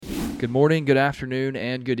Good morning, good afternoon,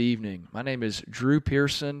 and good evening. My name is Drew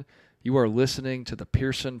Pearson. You are listening to the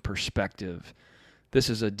Pearson Perspective. This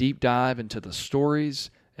is a deep dive into the stories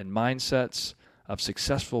and mindsets of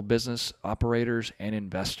successful business operators and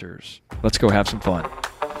investors. Let's go have some fun.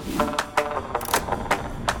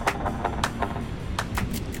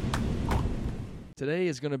 Today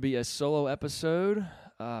is going to be a solo episode.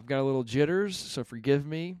 I've got a little jitters, so forgive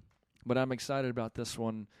me, but I'm excited about this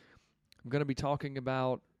one. I'm going to be talking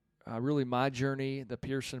about really my journey, the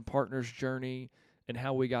Pearson Partners journey, and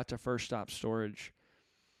how we got to First Stop Storage.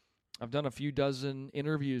 I've done a few dozen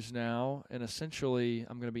interviews now, and essentially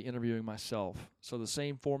I'm going to be interviewing myself. So the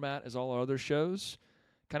same format as all our other shows,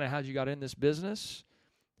 kind of how you got in this business,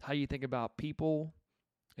 how you think about people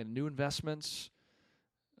and new investments,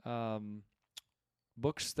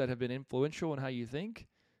 books that have been influential in how you think,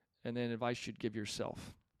 and then advice you'd give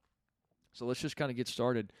yourself. So let's just kind of get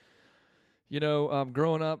started. You know,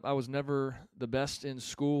 growing up, I was never the best in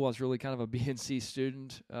school. I was really kind of a B and C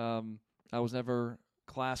student. I was never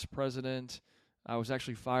class president. I was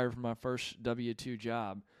actually fired from my first W-2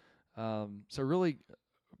 job. So really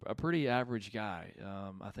a pretty average guy,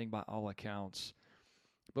 I think by all accounts.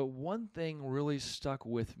 But one thing really stuck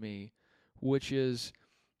with me, which is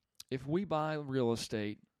if we buy real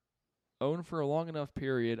estate, own for a long enough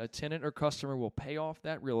period, a tenant or customer will pay off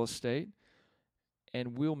that real estate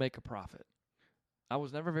and we'll make a profit. I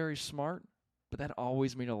was never very smart, but that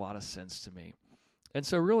always made a lot of sense to me. And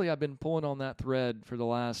so really I've been pulling on that thread for the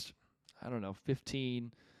last,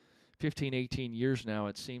 15, 18 years now,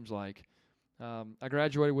 it seems like. I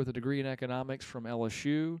graduated with a degree in economics from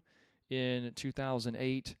LSU in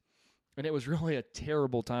 2008, and it was really a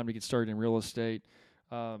terrible time to get started in real estate.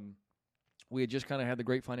 We had just kind of had the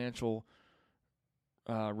great financial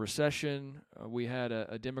recession. We had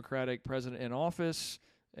a Democratic president in office,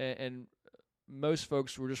 and most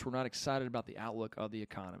folks were not excited about the outlook of the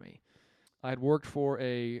economy. I had worked for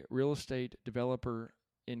a real estate developer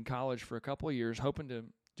in college for a couple of years, hoping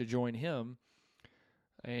to join him.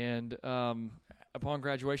 And upon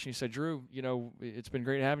graduation, he said, "Drew, it's been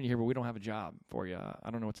great having you here, but we don't have a job for you. I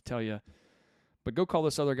don't know what to tell you. But go call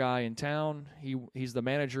this other guy in town. He's the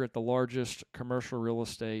manager at the largest commercial real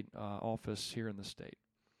estate office here in the state."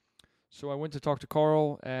 So I went to talk to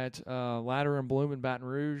Carl at Ladder & Bloom in Baton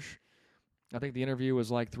Rouge. I think the interview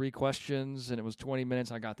was like 3 questions, and it was 20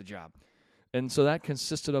 minutes. I got the job. And so that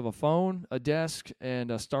consisted of a phone, a desk,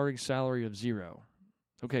 and a starting salary of $0.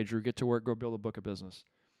 Okay, Drew, get to work, go build a book of business.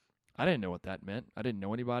 I didn't know what that meant. I didn't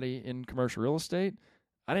know anybody in commercial real estate.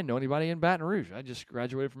 I didn't know anybody in Baton Rouge. I just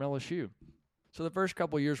graduated from LSU. So the first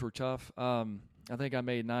couple of years were tough. I think I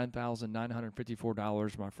made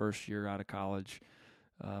 $9,954 my first year out of college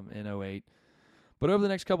in 2008. But over the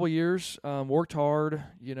next couple of years, worked hard,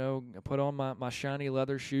 put on my shiny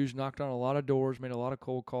leather shoes, knocked on a lot of doors, made a lot of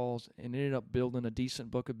cold calls, and ended up building a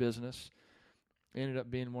decent book of business. Ended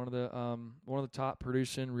up being one of the top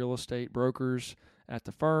producing real estate brokers at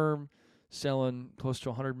the firm, selling close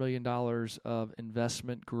to $100 million of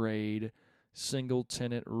investment grade single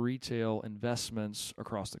tenant retail investments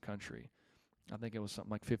across the country. I think it was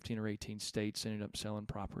something like 15 or 18 states ended up selling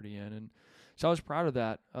property in, and so I was proud of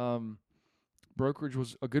that. Brokerage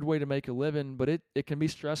was a good way to make a living, but it can be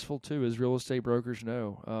stressful too, as real estate brokers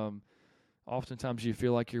know. Oftentimes you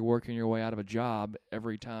feel like you're working your way out of a job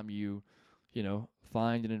every time you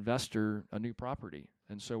find an investor a new property.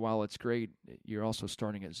 And so while it's great, you're also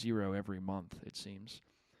starting at $0 every month, it seems.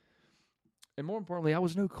 And more importantly, I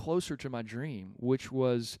was no closer to my dream, which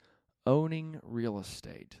was owning real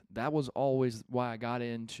estate. That was always why I got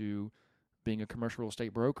into being a commercial real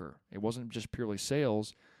estate broker. It wasn't just purely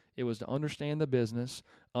sales. It was to understand the business,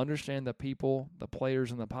 understand the people, the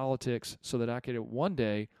players, and the politics so that I could one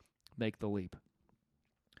day make the leap.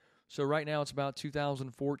 So right now it's about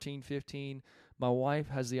 2014, 15. My wife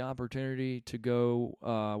has the opportunity to go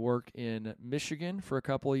work in Michigan for a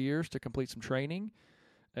couple of years to complete some training.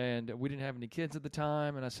 And we didn't have any kids at the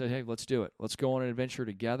time, and I said, hey, let's do it. Let's go on an adventure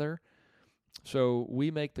together. So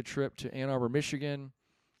we make the trip to Ann Arbor, Michigan.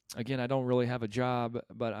 Again, I don't really have a job,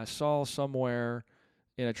 but I saw somewhere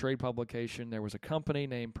in a trade publication there was a company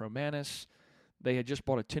named Promanis. They had just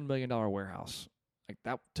bought a $10 million warehouse. Like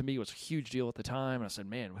that, to me, was a huge deal at the time. And I said,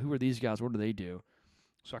 man, who are these guys? What do they do?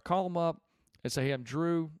 So I call them up and say, hey, I'm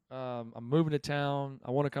Drew. I'm moving to town.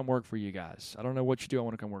 I want to come work for you guys. I don't know what you do. I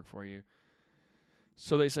want to come work for you.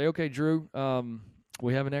 So they say, okay, Drew,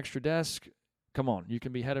 we have an extra desk. Come on, you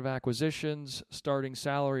can be head of acquisitions, starting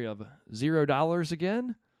salary of $0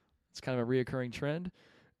 again. It's kind of a reoccurring trend.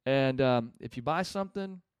 And if you buy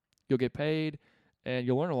something, you'll get paid, and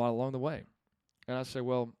you'll learn a lot along the way. And I say,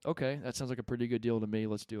 well, okay, that sounds like a pretty good deal to me.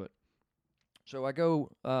 Let's do it. So I go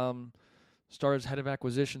start as head of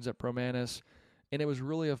acquisitions at Promanus, and it was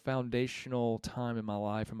really a foundational time in my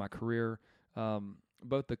life and my career.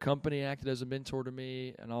 Both the company acted as a mentor to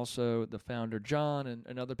me, and also the founder, John,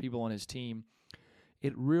 and other people on his team.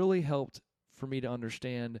 It really helped for me to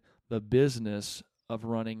understand the business of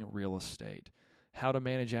running real estate, how to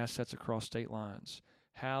manage assets across state lines,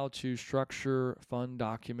 how to structure fund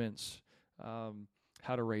documents,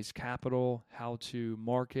 how to raise capital, how to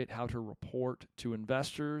market, how to report to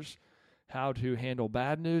investors, how to handle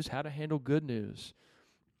bad news, how to handle good news.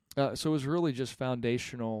 So it was really just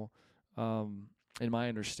foundational in my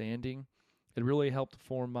understanding. It really helped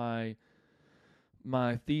form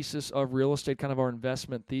my thesis of real estate, kind of our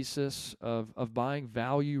investment thesis of buying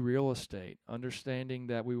value real estate, understanding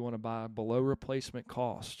that we want to buy below replacement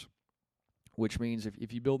cost, which means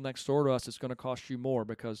if you build next door to us, it's going to cost you more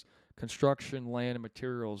because construction, land, and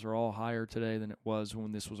materials are all higher today than it was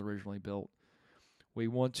when this was originally built. We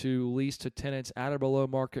want to lease to tenants at or below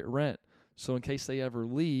market rent. So in case they ever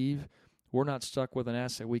leave, we're not stuck with an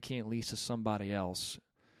asset we can't lease to somebody else.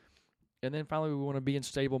 And then finally, we want to be in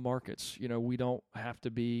stable markets. We don't have to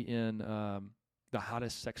be in the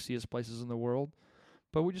hottest, sexiest places in the world,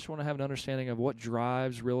 but we just want to have an understanding of what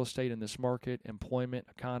drives real estate in this market, employment,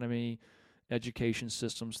 economy, education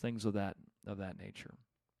systems, things of that nature.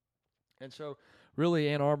 And so really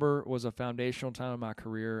Ann Arbor was a foundational time in my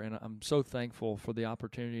career, and I'm so thankful for the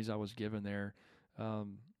opportunities I was given there.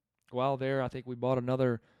 While there, I think we bought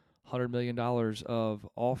another $100 million of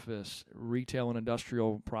office, retail, and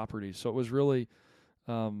industrial properties. So it was really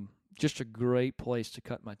just a great place to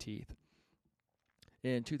cut my teeth.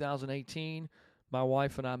 In 2018, my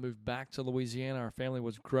wife and I moved back to Louisiana. Our family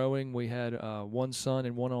was growing. We had one son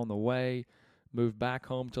and one on the way. Moved back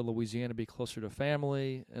home to Louisiana to be closer to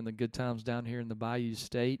family and the good times down here in the Bayou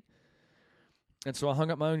State. And so I hung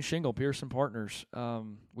up my own shingle, Pearson Partners.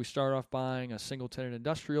 We started off buying a single-tenant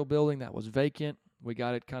industrial building that was vacant. We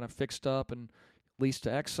got it kind of fixed up and leased to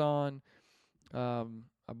Exxon.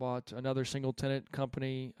 I bought another single-tenant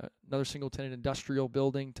company, another single-tenant industrial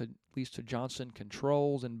building to lease to Johnson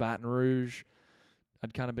Controls in Baton Rouge.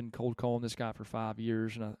 I'd kind of been cold calling this guy for 5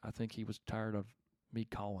 years, and I think he was tired of me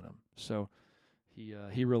calling him. So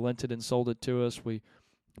he relented and sold it to us. We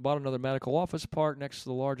bought another medical office park next to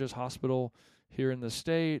the largest hospital here in the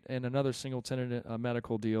state and another single-tenant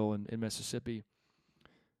medical deal in Mississippi.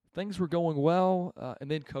 Things were going well,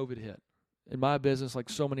 and then COVID hit. In my business, like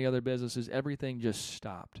so many other businesses, everything just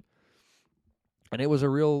stopped. And it was a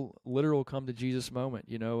real, literal come-to-Jesus moment,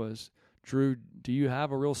 as, Drew, do you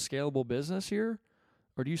have a real scalable business here,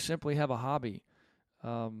 or do you simply have a hobby?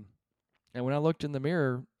 And when I looked in the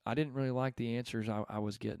mirror, I didn't really like the answers I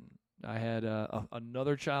was getting. I had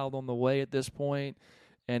another child on the way at this point,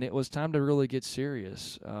 and it was time to really get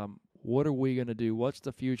serious. What are we going to do? What's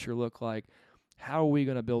the future look like? How are we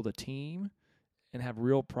going to build a team and have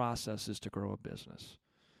real processes to grow a business?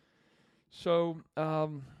 So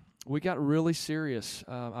we got really serious.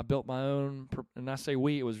 I built my own, and I say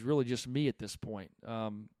we, it was really just me at this point.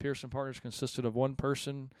 Pearson Partners consisted of one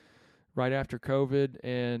person right after COVID,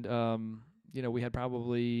 and we had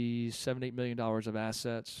probably $7-8 million of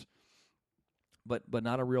assets, but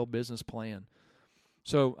not a real business plan.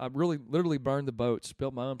 So I really literally burned the boats,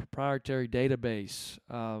 built my own proprietary database,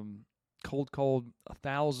 cold called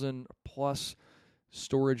 1,000 plus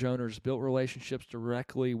storage owners, built relationships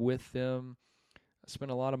directly with them. I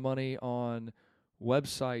spent a lot of money on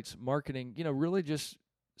websites, marketing, really just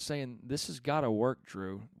saying, this has got to work,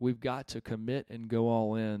 Drew. We've got to commit and go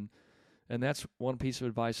all in. And that's one piece of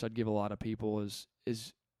advice I'd give a lot of people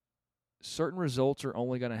is certain results are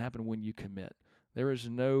only going to happen when you commit. There is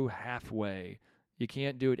no halfway. You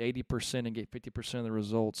can't do it 80% and get 50% of the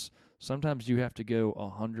results. Sometimes you have to go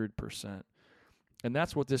 100%. And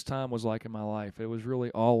that's what this time was like in my life. It was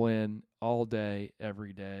really all in, all day,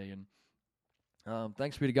 every day. And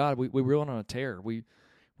thanks be to God, we were on a tear. We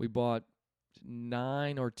bought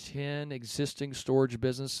 9 or 10 existing storage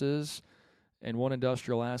businesses and one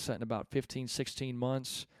industrial asset in about 15, 16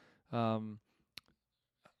 months. I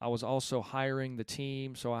was also hiring the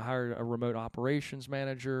team, so I hired a remote operations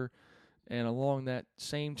manager. And along that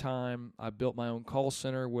same time, I built my own call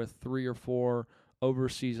center with 3 or 4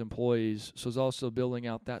 overseas employees. So I was also building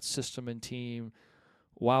out that system and team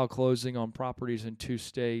while closing on properties in 2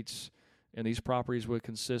 states. And these properties would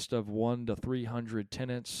consist of 100 to 300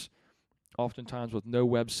 tenants, oftentimes with no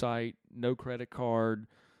website, no credit card,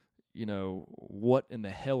 what in the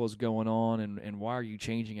hell is going on and why are you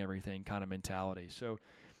changing everything kind of mentality. So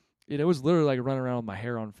it was literally like running around with my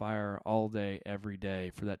hair on fire all day, every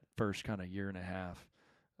day for that first kind of year and a half.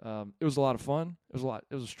 It was a lot of fun. It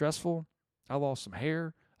was stressful. I lost some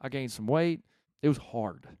hair. I gained some weight. It was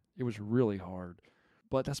hard. It was really hard.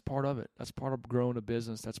 But that's part of it. That's part of growing a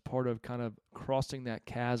business. That's part of kind of crossing that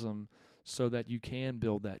chasm so that you can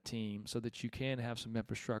build that team, so that you can have some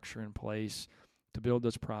infrastructure in place to build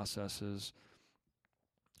those processes.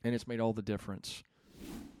 And it's made all the difference.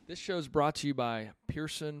 This show is brought to you by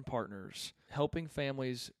Pearson Partners, helping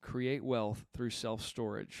families create wealth through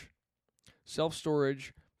self-storage.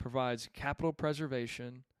 Self-storage provides capital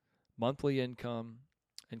preservation, monthly income,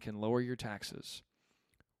 and can lower your taxes.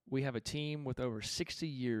 We have a team with over 60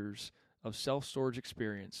 years of self-storage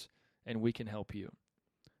experience, and we can help you.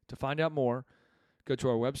 To find out more, go to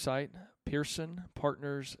our website, Pearson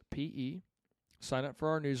Partners PE, sign up for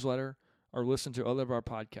our newsletter, or listen to other of our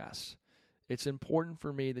podcasts. It's important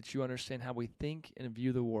for me that you understand how we think and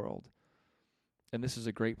view the world, and this is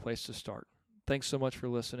a great place to start. Thanks so much for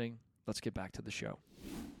listening. Let's get back to the show.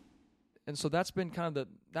 And so that's been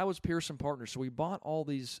that was Pearson Partners. So we bought all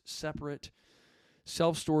these separate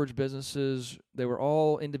self-storage businesses. They were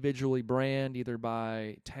all individually branded, either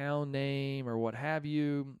by town name or what have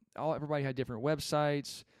you. Everybody had different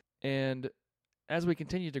websites. And as we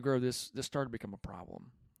continued to grow, this started to become a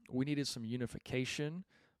problem. We needed some unification,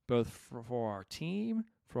 both for our team,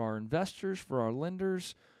 for our investors, for our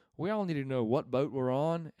lenders. We all needed to know what boat we're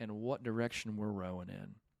on and what direction we're rowing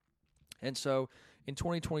in. And so in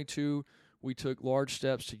 2022, we took large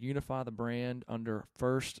steps to unify the brand under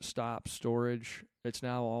First Stop Storage. It's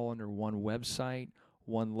now all under one website,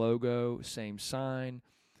 one logo, same sign.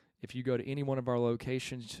 If you go to any one of our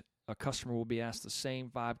locations, a customer will be asked the same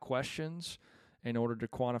 5 questions in order to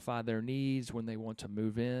quantify their needs when they want to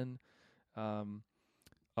move in.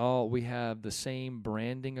 We have the same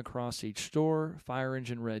branding across each store, fire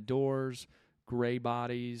engine red doors, gray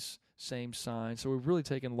bodies, same sign. So we've really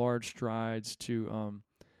taken large strides to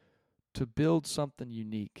build something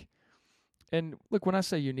unique. And look, when I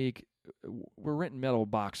say unique, we're renting metal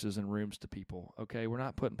boxes and rooms to people, okay? We're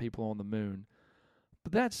not putting people on the moon.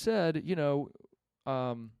 But that said,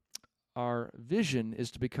 our vision is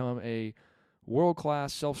to become a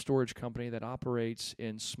world-class self-storage company that operates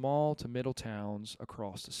in small to middle towns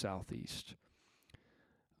across the Southeast.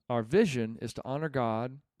 Our vision is to honor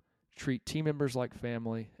God, treat team members like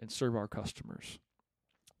family, and serve our customers.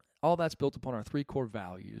 All that's built upon our 3 core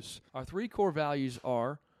values. Our 3 core values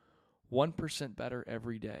are 1% better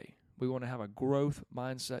every day. We want to have a growth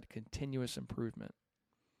mindset, continuous improvement.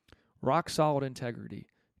 Rock solid integrity.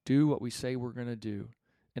 Do what we say we're going to do.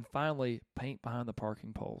 And finally, paint behind the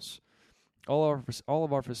parking poles. All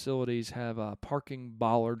of our facilities have parking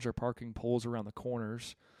bollards or parking poles around the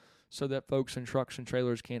corners so that folks in trucks and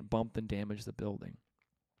trailers can't bump and damage the building.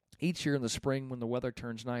 Each year in the spring when the weather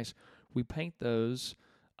turns nice, we paint those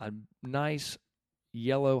a nice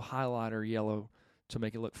yellow highlighter yellow to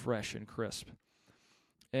make it look fresh and crisp.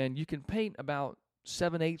 And you can paint about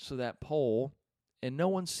 7/8 of that pole, and no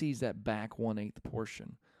one sees that back 1/8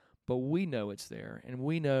 portion. But we know it's there, and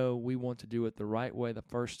we know we want to do it the right way the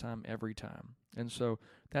first time, every time. And so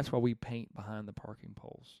that's why we paint behind the parking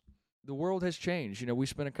poles. The world has changed. We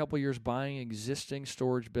spent a couple years buying existing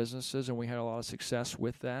storage businesses, and we had a lot of success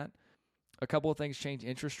with that. A couple of things changed.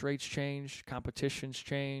 Interest rates changed. Competition's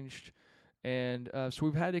changed. And so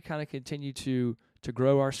we've had to kind of continue to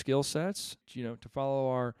grow our skill sets, to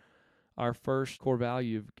follow our first core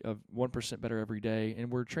value of 1% better every day. And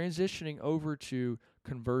we're transitioning over to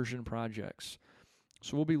conversion projects.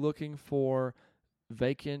 So we'll be looking for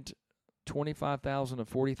vacant 25,000 to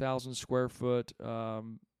 40,000 square foot,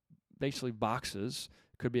 basically boxes.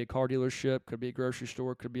 Could be a car dealership, could be a grocery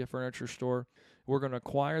store, could be a furniture store. We're going to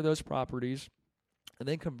acquire those properties and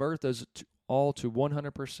then convert those all to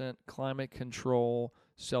 100% climate control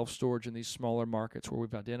self-storage in these smaller markets where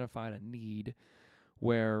we've identified a need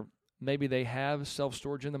where maybe they have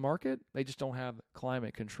self-storage in the market, they just don't have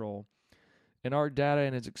climate control. And our data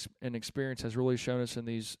and experience has really shown us in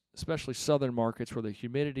these, especially southern markets where the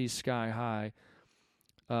humidity is sky high,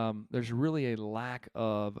 there's really a lack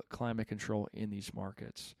of climate control in these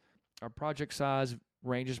markets. Our project size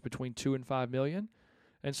ranges between $2 and $5 million,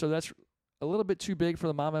 and so that's a little bit too big for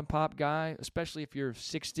the mom and pop guy, especially if you're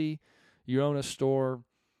 60, you own a store,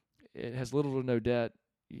 it has little to no debt.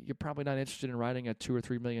 You're probably not interested in writing a $2 or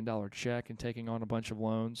 $3 million check and taking on a bunch of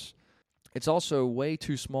loans. It's also way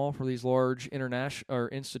too small for these large international or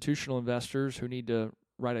institutional investors who need to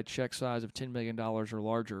write a check size of $10 million or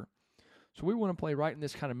larger. So we want to play right in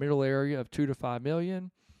this kind of middle area of $2 to $5 million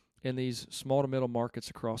in these small to middle markets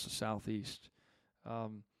across the Southeast.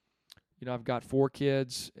 I've got 4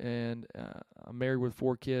 kids, and I'm married with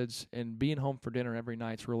 4 kids, and being home for dinner every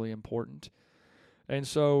night is really important. And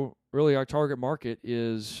so really our target market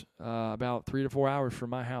is about 3 to 4 hours from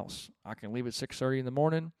my house. I can leave at 6:30 in the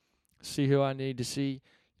morning, see who I need to see,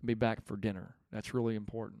 and be back for dinner. That's really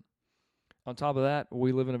important. On top of that,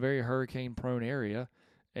 we live in a very hurricane-prone area,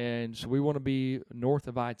 and so we want to be north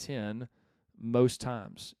of I-10 most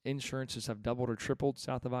times. Insurances have doubled or tripled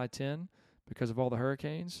south of I-10 because of all the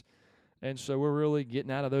hurricanes, and so we're really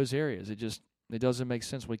getting out of those areas. It doesn't make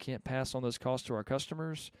sense. We can't pass on those costs to our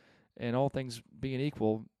customers, and all things being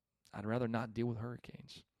equal, I'd rather not deal with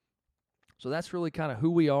hurricanes. So that's really kind of who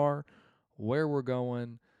we are, where we're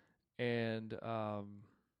going, and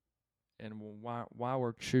why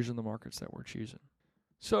we're choosing the markets that we're choosing.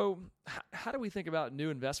 So how do we think about new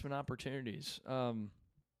investment opportunities?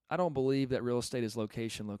 I don't believe that real estate is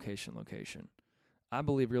location, location, location. I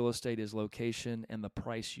believe real estate is location and the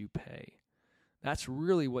price you pay. That's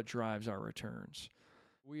really what drives our returns.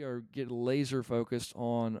 We are getting laser focused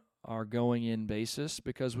on our going in basis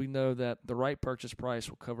because we know that the right purchase price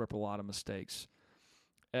will cover up a lot of mistakes.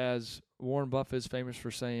 As Warren Buffett is famous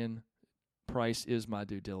for saying, price is my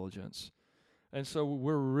due diligence. And so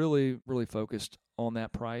we're really, really focused on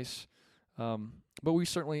that price. But we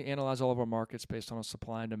certainly analyze all of our markets based on a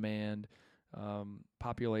supply and demand,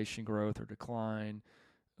 population growth or decline,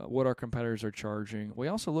 what our competitors are charging. We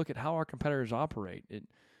also look at how our competitors operate.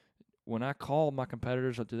 When I call my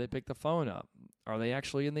competitors, do they pick the phone up? Are they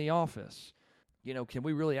actually in the office? Can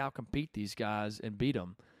we really outcompete these guys and beat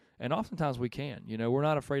them? And oftentimes we can. We're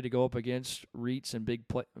not afraid to go up against REITs and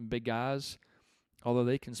big guys. Although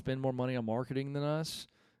they can spend more money on marketing than us,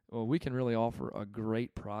 well, we can really offer a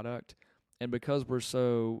great product. And because we're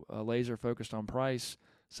so laser focused on price,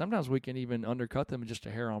 sometimes we can even undercut them just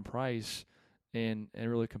a hair on price and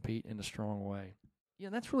really compete in a strong way. Yeah,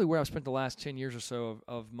 that's really where I've spent the last 10 years or so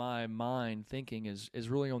of my mind thinking is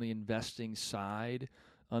really on the investing side,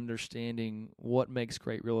 understanding what makes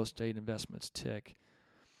great real estate investments tick.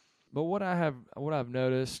 But what I've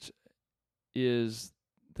noticed is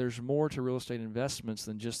there's more to real estate investments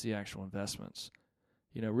than just the actual investments.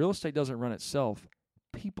 Real estate doesn't run itself.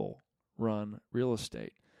 People run real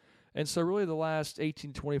estate. And so really the last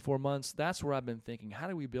 18 to 24 months, that's where I've been thinking, how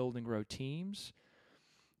do we build and grow teams?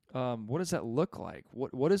 What does that look like?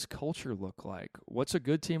 What does culture look like? What's a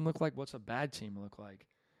good team look like? What's a bad team look like?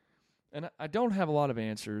 And I don't have a lot of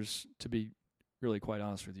answers, to be really quite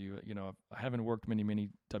honest with you. I haven't worked many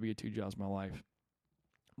W-2 jobs in my life.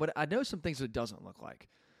 But I know some things that it doesn't look like.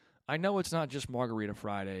 I know it's not just Margarita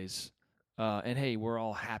Fridays, and hey, we're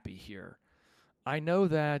all happy here. I know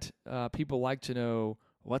that people like to know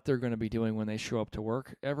what they're going to be doing when they show up to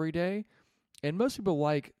work every day, and most people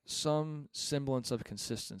like some semblance of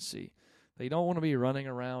consistency. They don't want to be running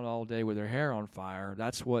around all day with their hair on fire.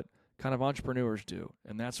 That's what kind of entrepreneurs do,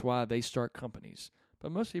 and that's why they start companies.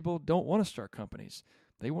 But most people don't want to start companies.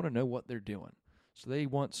 They want to know what they're doing. So they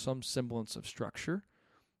want some semblance of structure.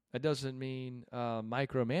 That doesn't mean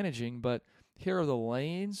micromanaging, but here are the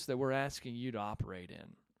lanes that we're asking you to operate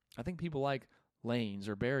in. I think people like lanes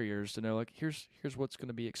or barriers to know, like, here's what's going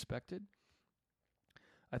to be expected.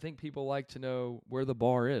 I think people like to know where the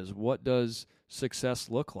bar is. What does success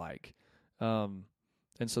look like? And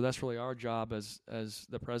so that's really our job as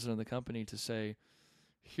the president of the company to say,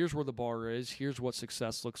 here's where the bar is, here's what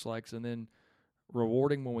success looks like, and then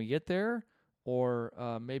rewarding when we get there,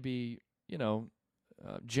 or maybe,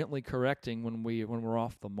 gently correcting when we're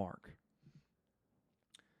off the mark.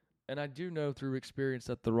 And I do know through experience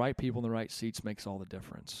that the right people in the right seats makes all the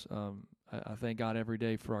difference. I thank God every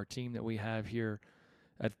day for our team that we have here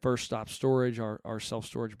at First Stop Storage, our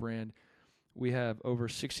self-storage brand. We have over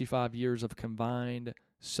 65 years of combined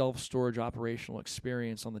self-storage operational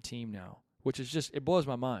experience on the team now, which is just, it blows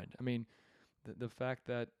my mind. I mean, the fact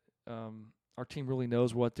that our team really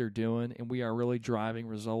knows what they're doing, and we are really driving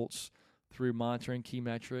results through monitoring key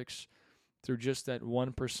metrics, through just that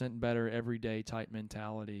 1% better everyday type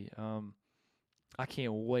mentality. I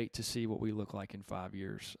can't wait to see what we look like in 5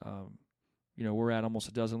 years. We're at almost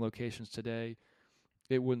a dozen locations today.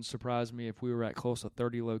 It wouldn't surprise me if we were at close to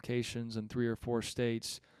 30 locations in 3 or 4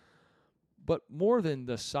 states. But more than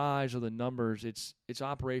the size or the numbers, it's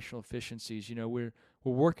operational efficiencies. We're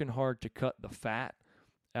working hard to cut the fat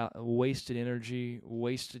out, wasted energy,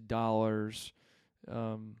 wasted dollars,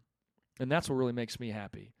 and that's what really makes me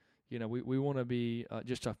happy. We want to be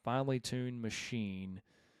just a finely tuned machine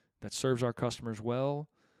that serves our customers well,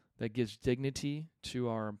 that gives dignity to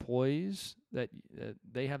our employees, that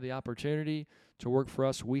they have the opportunity to work for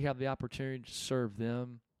us. We have the opportunity to serve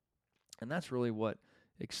them. And that's really what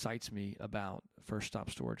excites me about First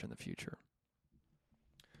Stop Storage in the future.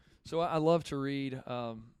 So I love to read.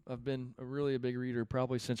 I've been a big reader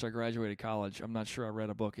probably since I graduated college. I'm not sure I read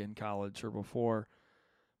a book in college or before,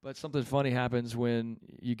 but something funny happens when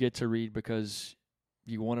you get to read because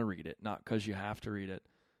you want to read it, not because you have to read it.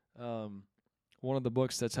 Um, One of the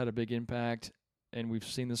books that's had a big impact, and we've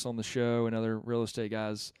seen this on the show and other real estate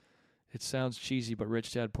guys. It sounds cheesy, but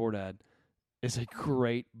Rich Dad Poor Dad is a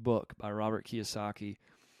great book by Robert Kiyosaki.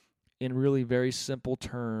 In really very simple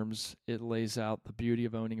terms, it lays out the beauty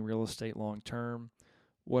of owning real estate long term,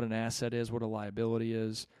 what an asset is, what a liability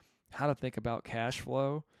is, how to think about cash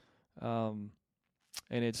flow, um,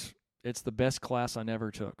 and it's the best class I never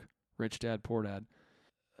took. Rich Dad Poor Dad.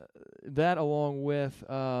 That along with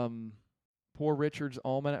Poor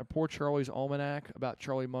Charlie's Almanac about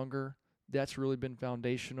Charlie Munger. That's really been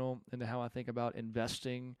foundational into how I think about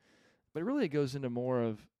investing. But really, it goes into more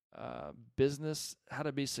of business, how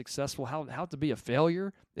to be successful, how to be a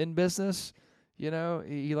failure in business. You know,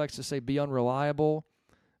 he likes to say be unreliable,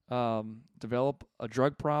 develop a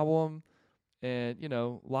drug problem, and,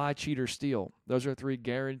 lie, cheat, or steal. Those are 3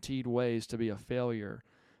 guaranteed ways to be a failure.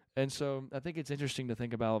 And so I think it's interesting to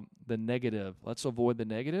think about the negative. Let's avoid the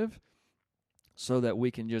negative so that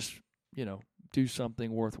we can just, do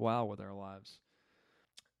something worthwhile with our lives.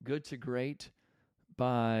 Good to Great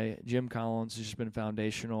by Jim Collins has just been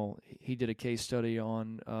foundational. He did a case study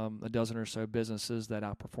on a dozen or so businesses that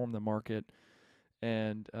outperformed the market,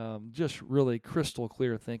 and just really crystal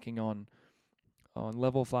clear thinking on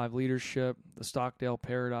level 5 leadership, the Stockdale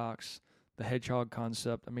paradox, the hedgehog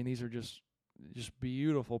concept. I mean, these are just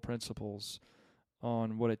beautiful principles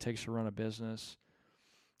on what it takes to run a business.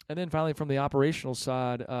 And then finally, from the operational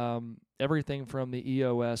side, everything from the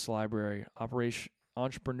EOS library,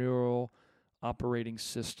 Entrepreneurial Operating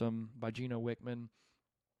System by Gino Wickman,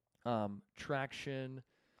 Traction,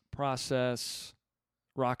 Process,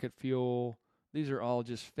 Rocket Fuel. These are all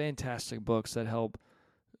just fantastic books that help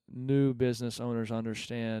new business owners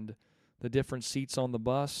understand the different seats on the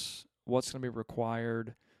bus, what's going to be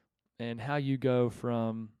required, and how you go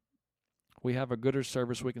from we have a good or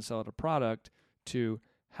service we can sell at a product to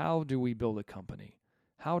how do we build a company?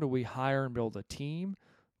 How do we hire and build a team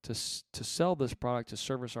to sell this product, to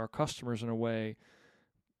service our customers in a way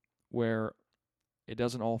where it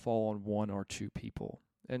doesn't all fall on 1 or 2 people?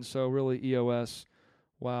 And so really EOS,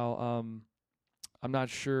 while I'm not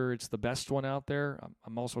sure it's the best one out there,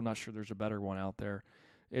 I'm also not sure there's a better one out there.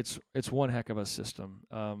 It's one heck of a system.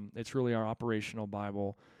 It's really our operational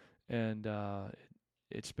Bible, and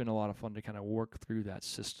it's been a lot of fun to kind of work through that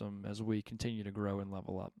system as we continue to grow and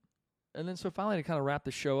level up. And then so finally, to kind of wrap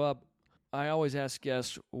the show up, I always ask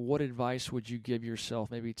guests, what advice would you give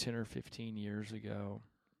yourself maybe 10 or 15 years ago?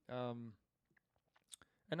 And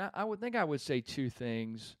I would think I would say 2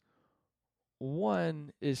 things.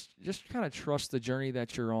 One is just kind of trust the journey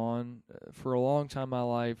that you're on. For a long time in my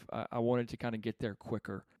life, I wanted to kind of get there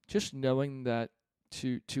quicker. Just knowing that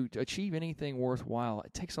to achieve anything worthwhile,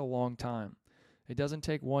 it takes a long time. It doesn't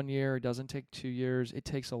take 1 year. It doesn't take 2 years. It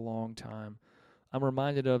takes a long time. I'm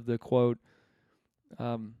reminded of the quote,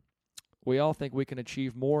 we all think we can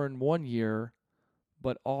achieve more in 1 year,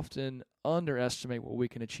 but often underestimate what we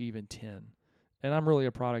can achieve in 10. And I'm really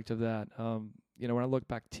a product of that. When I look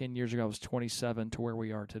back 10 years ago, I was 27 to where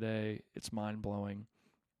we are today. It's mind-blowing.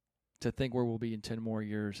 To think where we'll be in 10 more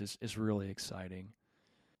years is really exciting.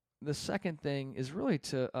 The second thing is really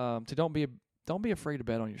to don't be afraid to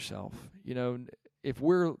bet on yourself. If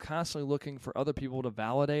we're constantly looking for other people to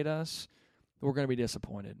validate us, we're going to be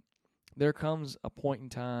disappointed. There comes a point in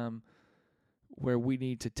time where we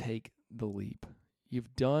need to take the leap.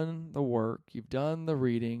 You've done the work, you've done the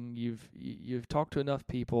reading, you've talked to enough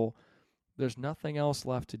people. There's nothing else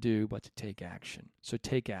left to do but to take action. So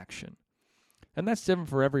take action. And that's different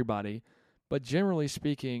for everybody, but generally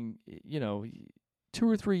speaking, 2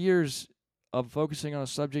 or 3 years of focusing on a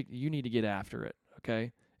subject, you need to get after it,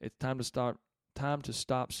 okay? It's time to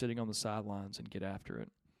stop sitting on the sidelines and get after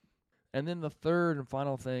it. And then the third and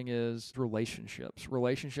final thing is relationships.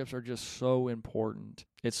 Relationships are just so important.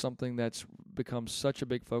 It's something that's become such a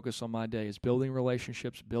big focus on my day, is building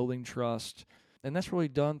relationships, building trust. And that's really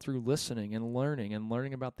done through listening and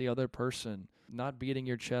learning about the other person, not beating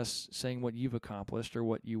your chest saying what you've accomplished or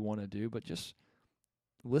what you want to do, but just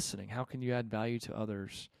listening. How can you add value to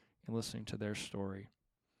others and listening to their story?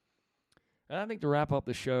 And I think to wrap up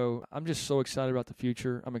the show, I'm just so excited about the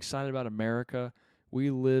future. I'm excited about America. We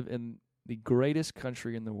live in the greatest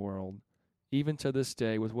country in the world, even to this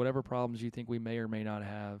day, with whatever problems you think we may or may not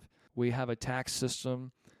have. We have a tax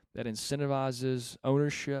system that incentivizes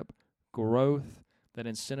ownership, growth, that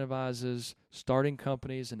incentivizes starting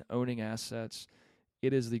companies and owning assets.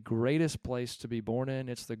 It is the greatest place to be born in.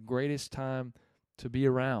 It's the greatest time to be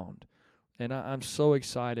around. And I'm so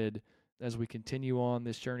excited as we continue on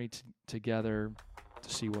this journey together to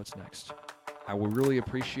see what's next. I would really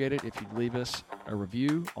appreciate it if you'd leave us a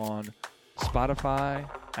review on Spotify,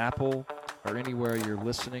 Apple, or anywhere you're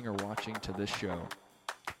listening or watching to this show.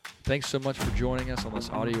 Thanks so much for joining us on this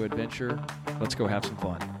audio adventure. Let's go have some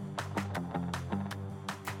fun.